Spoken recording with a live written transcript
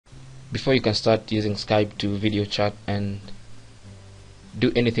Before you can start using Skype to video chat and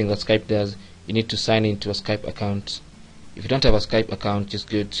do anything that Skype does, you need to sign into a Skype account. If you don't have a Skype account, just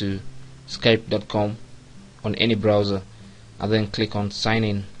go to skype.com on any browser and then click on sign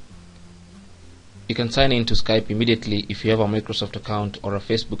in. You can sign in to Skype immediately if you have a Microsoft account or a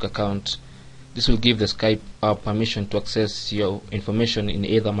Facebook account. This will give the Skype app permission to access your information in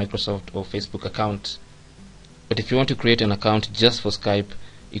either Microsoft or Facebook account. But if you want to create an account just for Skype,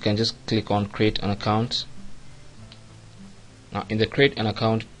 you can just click on create an account. Now in the create an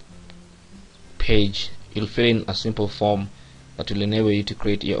account page, you'll fill in a simple form that will enable you to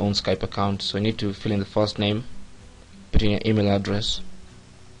create your own Skype account. So you need to fill in the first name, put in your email address.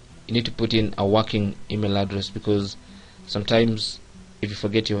 You need to put in a working email address because sometimes if you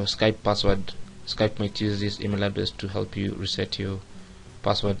forget your Skype password, Skype might use this email address to help you reset your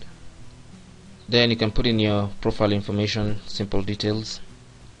password. Then you can put in your profile information, simple details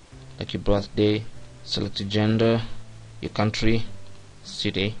like your birthday, select your gender, your country,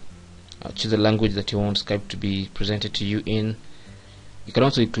 city, choose the language that you want Skype to be presented to you in. You can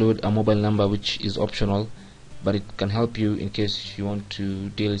also include a mobile number, which is optional, but it can help you in case you want to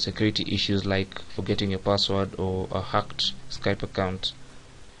deal with security issues like forgetting your password or a hacked Skype account.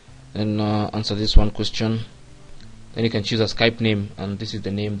 Then answer this one question. Then you can choose a Skype name, and this is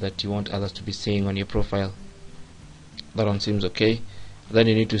the name that you want others to be seeing on your profile. That one seems okay. Then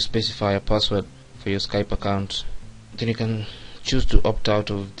you need to specify a password for your Skype account. Then you can choose to opt out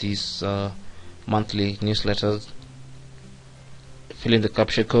of these monthly newsletters. Fill in the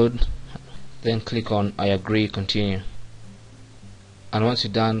captcha code, then click on I agree, continue. And once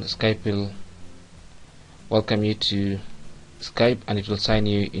you're done, Skype will welcome you to Skype and it will sign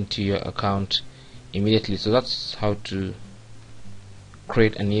you into your account immediately. So that's how to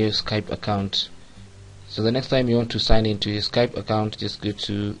create a new Skype account. So the next time you want to sign into your Skype account, just go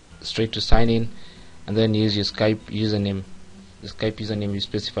straight to sign in and then use your Skype username. The Skype username you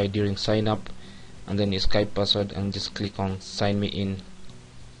specify during sign up, and then your Skype password, and just click on sign me in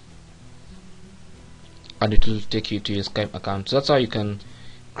and it will take you to your Skype account. So that's how you can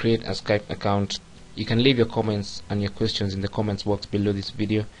create a Skype account. You can leave your comments and your questions in the comments box below this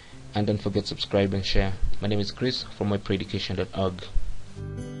video, and don't forget to subscribe and share. My name is Chris from mypreeducation.org.